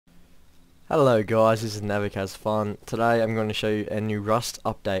Hello guys, this is Fun. Today I'm going to show you a new Rust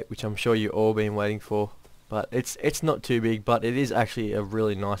update, which I'm sure you've all been waiting for. But it's not too big, but it is actually a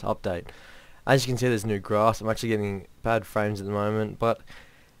really nice update. As you can see, there's new grass. I'm actually getting bad frames at the moment, but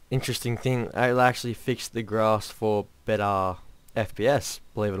interesting thing, it'll actually fix the grass for better FPS,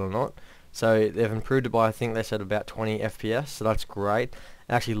 believe it or not. So they've improved it by, I think they said about 20 FPS, so that's great.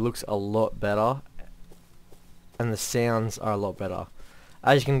 It actually looks a lot better, and the sounds are a lot better.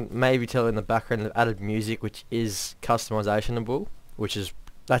 As you can maybe tell in the background, they've added music, which is customizationable,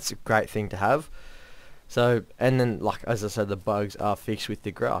 that's a great thing to have. So, and then, like as I said, the bugs are fixed with the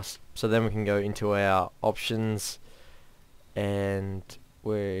grass. So then we can go into our options, and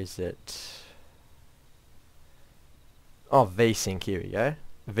where is it? Oh, vsync. Here we go.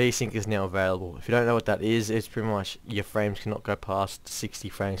 Vsync is now available. If you don't know what that is, it's pretty much your frames cannot go past 60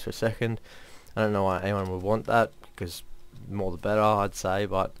 frames per second. I don't know why anyone would want that, because more the better, I'd say,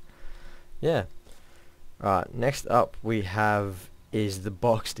 but yeah. Right, next up we have is the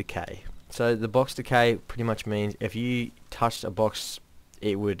box decay. So the box decay pretty much means if you touched a box,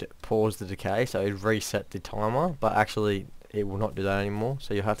 it would pause the decay, so it would reset the timer, but actually it will not do that anymore,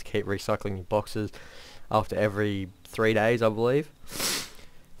 so you'll have to keep recycling your boxes after every 3 days, I believe.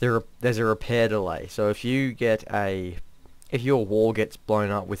 There's a repair delay, so if your wall gets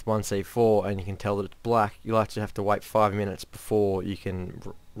blown up with 1C4 and you can tell that it's black, you'll actually have to wait 5 minutes before you can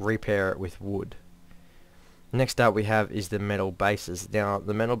repair it with wood. Next up we have is the metal bases. Now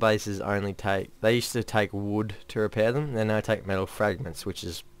the metal bases they used to take wood to repair them, they now take metal fragments, which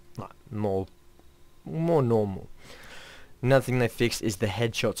is like more normal. Another thing they fixed is the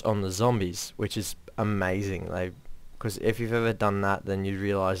headshots on the zombies, which is amazing. Because if you've ever done that, then you'd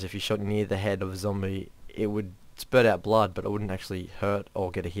realise if you shot near the head of a zombie, it would spurt out blood, but it wouldn't actually hurt or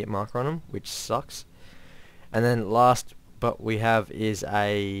get a hit marker on them, which sucks. And then last, but we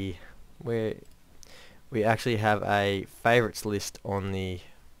actually have a favorites list on the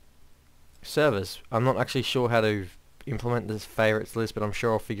servers. I'm not actually sure how to implement this favorites list, but I'm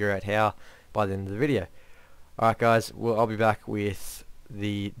sure I'll figure out how by the end of the video. Alright guys, I'll be back with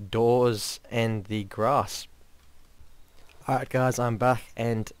the doors and the grass. Alright guys, I'm back,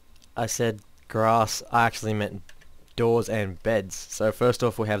 and I said grass, I actually meant doors and beds. So first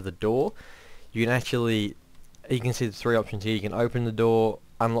off we have the door. You can see the three options here. You can open the door,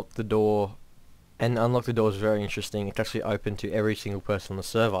 unlock the door, and unlock the door is very interesting. It's actually open to every single person on the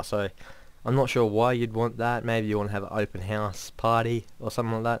server, so I'm not sure why you'd want that. Maybe you want to have an open house party or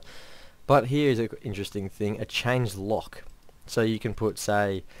something like that. But here's an interesting thing, a changed lock. So you can put,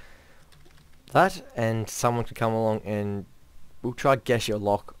 say, that, and someone could come along and we'll try to guess your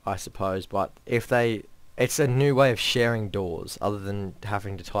lock, I suppose, but it's a new way of sharing doors other than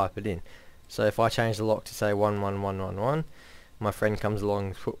having to type it in. So if I change the lock to say 11111, my friend comes along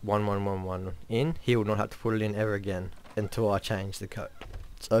and put 1111 in, he will not have to put it in ever again until I change the code.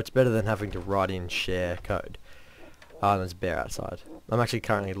 So it's better than having to write in share code. There's a bear outside. I'm actually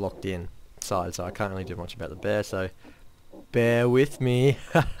currently locked inside, so I can't really do much about the bear, so bear with me.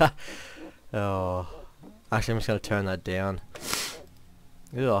 Oh, actually I'm just going to turn that down.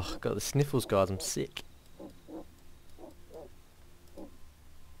 Ugh, got the sniffles guys, I'm sick.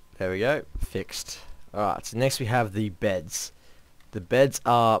 There we go, fixed. Alright, so next we have the beds. The beds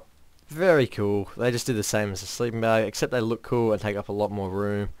are very cool. They just do the same as a sleeping bag, except they look cool and take up a lot more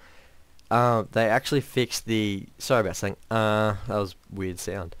room. They actually fixed the... Sorry about saying that was a weird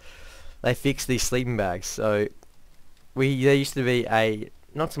sound. They fixed the sleeping bags. So there used to be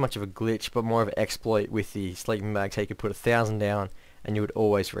not so much of a glitch, but more of an exploit with the sleeping bags. So you could put 1,000 down and you would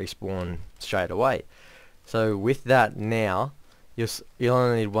always respawn straight away. So with that now, you'll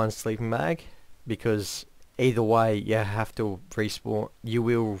only need one sleeping bag, because either way you have to respawn.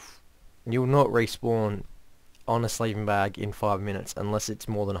 You'll not respawn on a sleeping bag in 5 minutes unless it's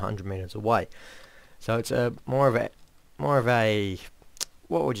more than 100 meters away. So it's more of a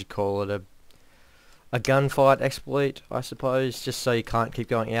what would you call it, a gunfight exploit, I suppose, just so you can't keep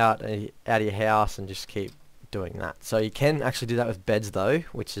going out of your house and just keep doing that. So you can actually do that with beds though,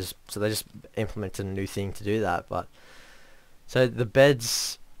 so they just implemented a new thing to do that. But so the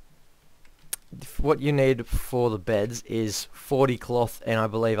beds, what you need for the beds is 40 cloth and I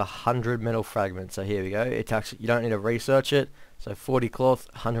believe 100 metal fragments. So here we go. It's actually, you don't need to research it. So 40 cloth,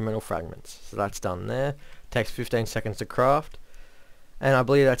 100 metal fragments. So that's done there. Takes 15 seconds to craft. And I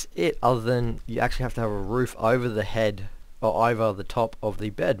believe that's it, other than you actually have to have a roof over the head or over the top of the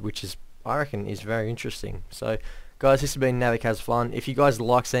bed, which is, I reckon, is very interesting. So guys, this has been Fun. If you guys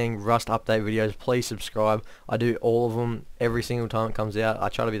like seeing Rust update videos, please subscribe. I do all of them every single time it comes out. I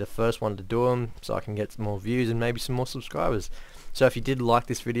try to be the first one to do them so I can get some more views and maybe some more subscribers. So if you did like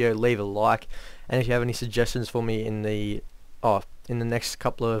this video, leave a like, and if you have any suggestions for me in the next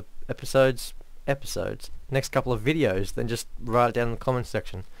couple of next couple of videos, then just write it down in the comments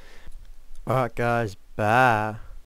section. Alright guys, bye.